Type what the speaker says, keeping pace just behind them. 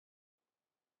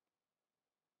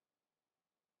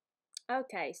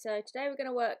Okay, so today we're going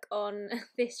to work on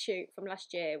this shoot from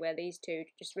last year where these two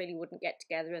just really wouldn't get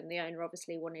together and the owner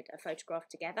obviously wanted a photograph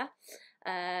together.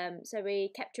 So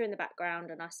we kept her in the background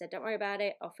and I said, don't worry about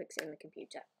it, I'll fix it in the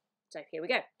computer. So here we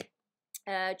go.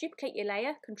 Duplicate your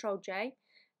layer, Control J.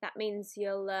 That means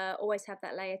you'll always have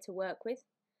that layer to work with.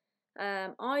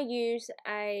 I use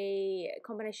a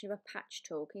combination of a patch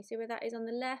tool. Can you see where that is on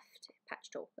the left? Patch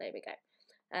tool, there we go.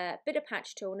 A bit of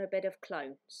patch tool and a bit of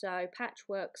clone. So patch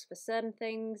works for certain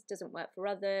things, doesn't work for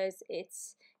others.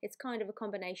 It's kind of a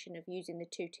combination of using the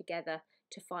two together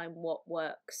to find what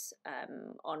works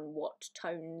on what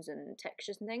tones and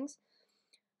textures and things.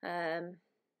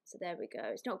 So there we go.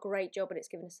 It's not a great job, but it's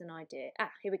given us an idea.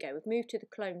 Here we go. We've moved to the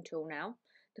clone tool now.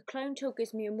 The clone tool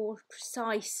gives me a more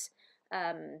precise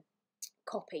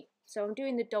copy. So I'm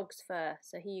doing the dogs first.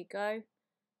 So here you go.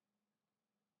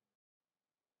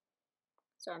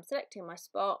 So I'm selecting my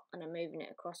spot and I'm moving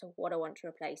it across what I want to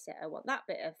replace it. I want that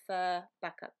bit of fur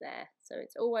back up there. So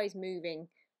it's always moving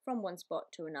from one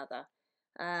spot to another.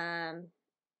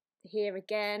 Here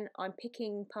again, I'm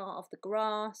picking part of the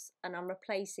grass and I'm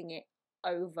replacing it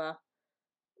over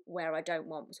where I don't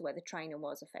want, so where the trainer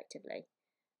was effectively.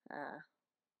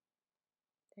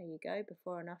 There you go,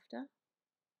 before and after.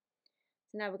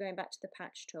 So now we're going back to the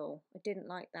patch tool. I didn't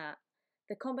like that.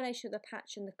 The combination of the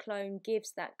patch and the clone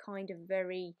gives that kind of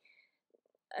very,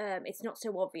 it's not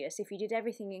so obvious. If you did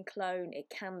everything in clone, it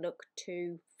can look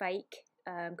too fake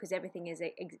because everything is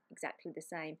exactly the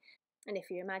same. And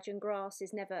if you imagine grass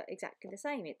is never exactly the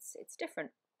same, it's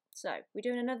different. So we're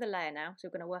doing another layer now, so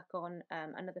we're going to work on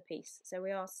another piece. So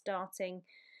we are starting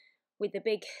with the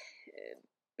big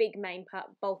main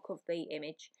part, bulk of the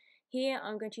image. Here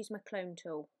I'm going to use my clone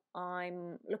tool.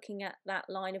 I'm looking at that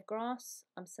line of grass,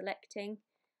 I'm selecting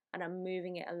and I'm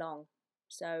moving it along.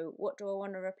 So what do I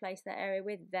want to replace that area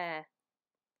with? There.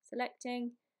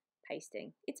 Selecting,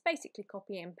 pasting. It's basically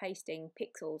copying and pasting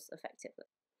pixels effectively.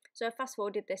 So I fast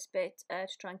forwarded this bit to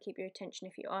try and keep your attention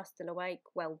if you are still awake.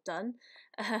 Well done.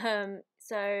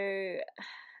 So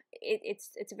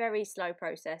it's a very slow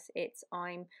process.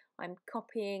 I'm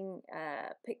copying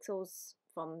pixels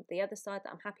from the other side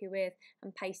that I'm happy with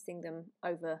and pasting them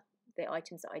over the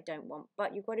items that I don't want.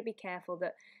 But you've got to be careful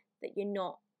that you're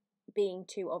not being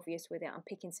too obvious with it. I'm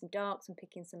picking some darks and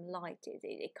picking some light.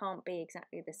 It can't be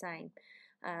exactly the same.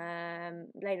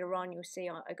 Later on you'll see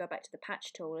I go back to the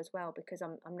patch tool as well because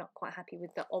I'm not quite happy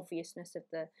with the obviousness of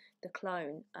the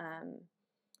clone.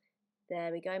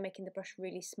 There we go, making the brush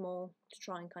really small to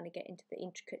try and kind of get into the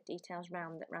intricate details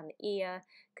around the ear,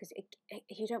 because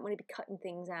you don't want to be cutting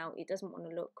things out. It doesn't want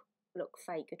to look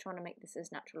fake. You're trying to make this as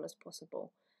natural as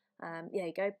possible. There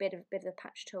you go, bit of the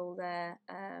patch tool there,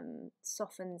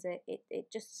 softens it.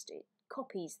 It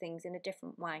copies things in a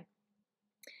different way.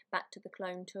 Back to the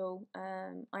clone tool.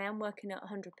 I am working at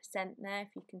 100% there.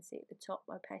 If you can see at the top,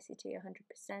 opacity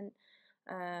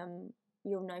 100%.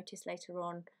 You'll notice later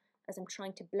on, as I'm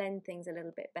trying to blend things a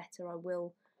little bit better, I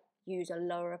will use a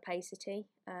lower opacity.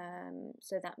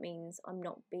 So that means I'm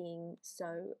not being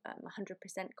so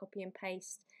 100% copy and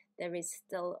paste. There is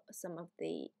still some of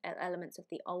the elements of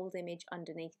the old image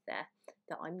underneath there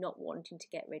that I'm not wanting to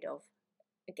get rid of.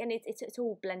 Again, it's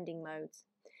all blending modes.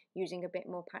 Using a bit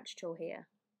more patch tool here.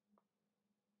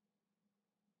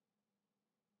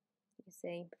 You can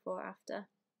see before, after.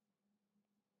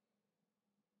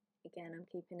 Again, I'm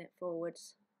keeping it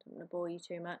forwards. Don't want to bore you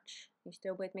too much. You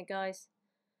still with me, guys?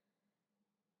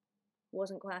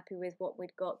 Wasn't quite happy with what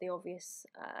we'd got, the obvious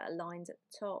lines at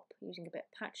the top. Using a bit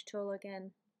of patch tool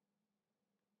again.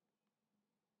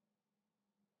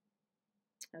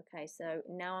 Okay, so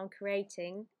now I'm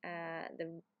creating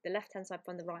the left hand side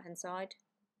from the right hand side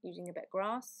using a bit of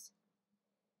grass,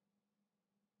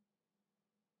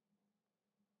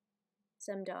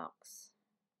 some darks.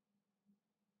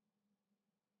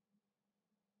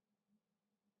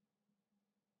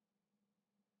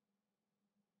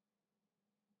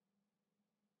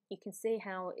 You can see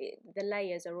how the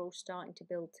layers are all starting to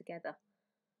build together.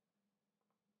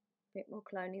 A bit more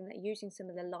cloning, that using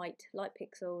some of the light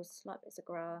pixels, light bits of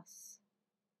grass.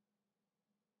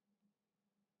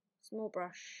 Small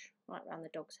brush right around the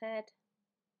dog's head.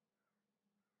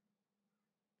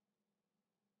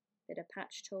 Bit of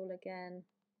patch tool again.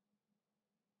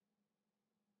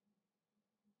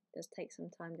 Does take some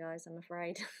time, guys, I'm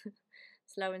afraid.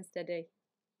 Slow and steady.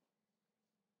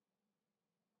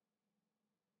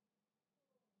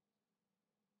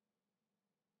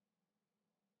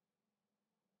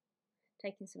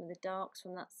 Taking some of the darks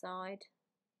from that side.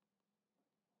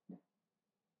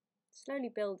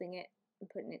 Slowly building it and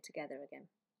putting it together again.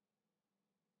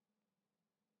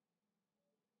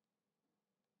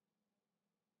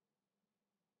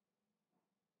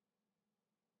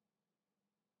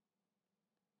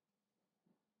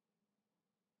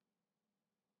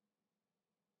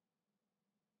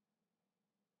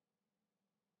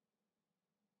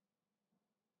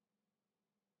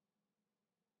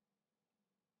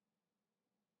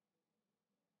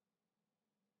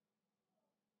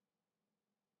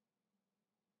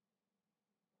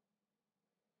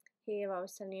 here I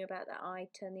was telling you about that I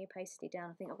turn the opacity down.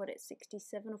 I think I've got it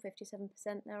 67 or 57%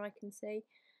 there, I can see.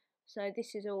 So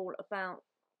this is all about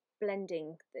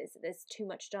blending. There's too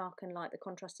much dark and light, the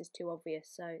contrast is too obvious.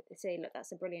 So see, look,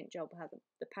 that's a brilliant job how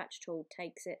the patch tool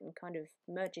takes it and kind of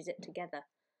merges it together.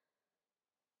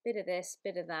 Bit of this,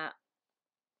 bit of that,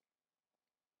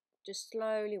 just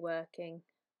slowly working.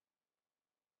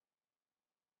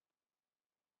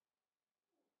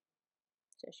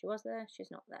 So she was there,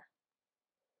 she's not there.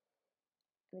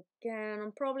 And again,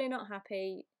 I'm probably not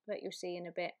happy, but you'll see in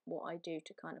a bit what I do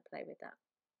to kind of play with that.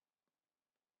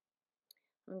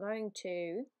 I'm going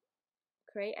to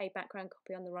create a background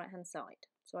copy on the right hand side.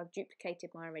 So I've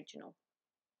duplicated my original.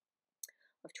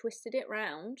 I've twisted it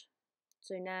round,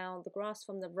 so now the grass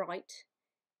from the right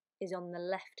is on the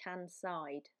left hand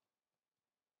side.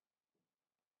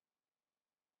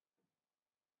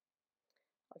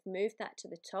 I've moved that to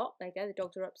the top. There you go, the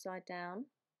dogs are upside down.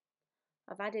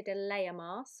 I've added a layer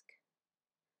mask,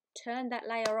 turned that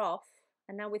layer off,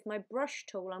 and now with my brush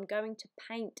tool I'm going to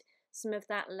paint some of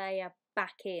that layer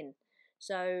back in.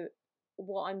 So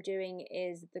what I'm doing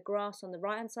is the grass on the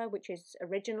right hand side, which is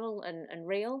original and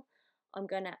real, I'm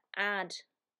going to add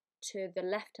to the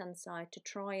left hand side to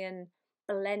try and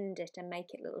blend it and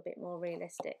make it a little bit more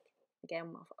realistic.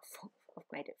 Again, I've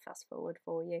made it fast forward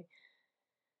for you.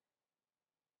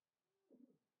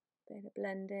 Bit of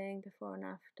blending before and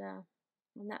after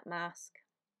on that mask.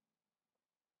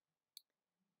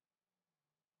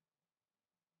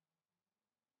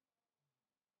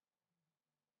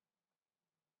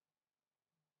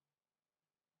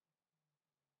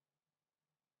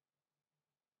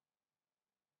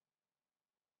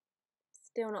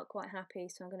 Still not quite happy,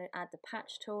 so I'm going to add the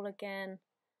patch tool again.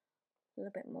 A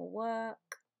little bit more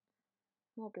work,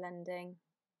 more blending.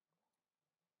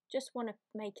 Just want to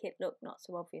make it look not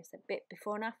so obvious. A bit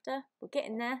before and after. We're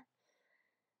getting there.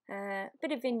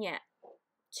 Bit of vignette.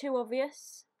 Too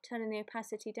obvious. Turning the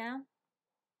opacity down.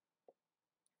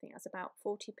 I think that's about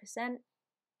 40%.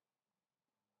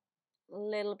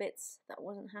 Little bits that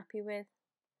wasn't happy with.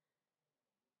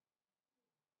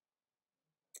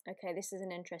 Okay, this is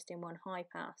an interesting one. High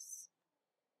pass.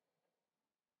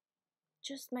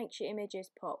 Just makes your images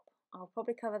pop. I'll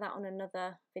probably cover that on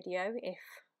another video if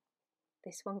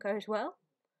this one goes well.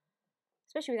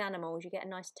 Especially with animals, you get a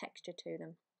nice texture to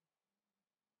them.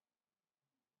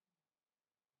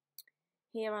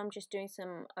 Here I'm just doing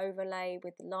some overlay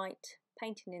with light,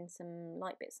 painting in some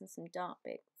light bits and some dark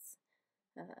bits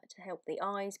to help the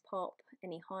eyes pop,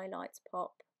 any highlights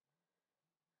pop.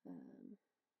 And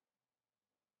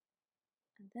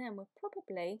then we're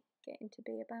probably getting to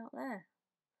be about there.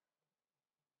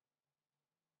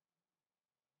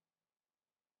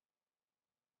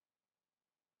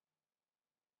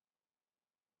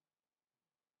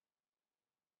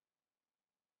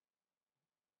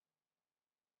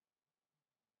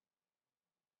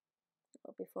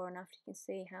 Before and after, you can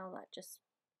see how that just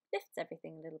lifts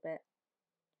everything a little bit.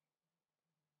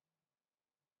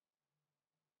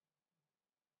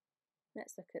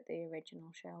 Let's look at the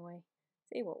original, shall we?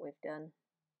 See what we've done.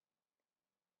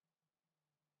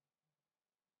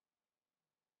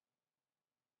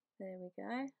 There we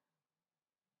go.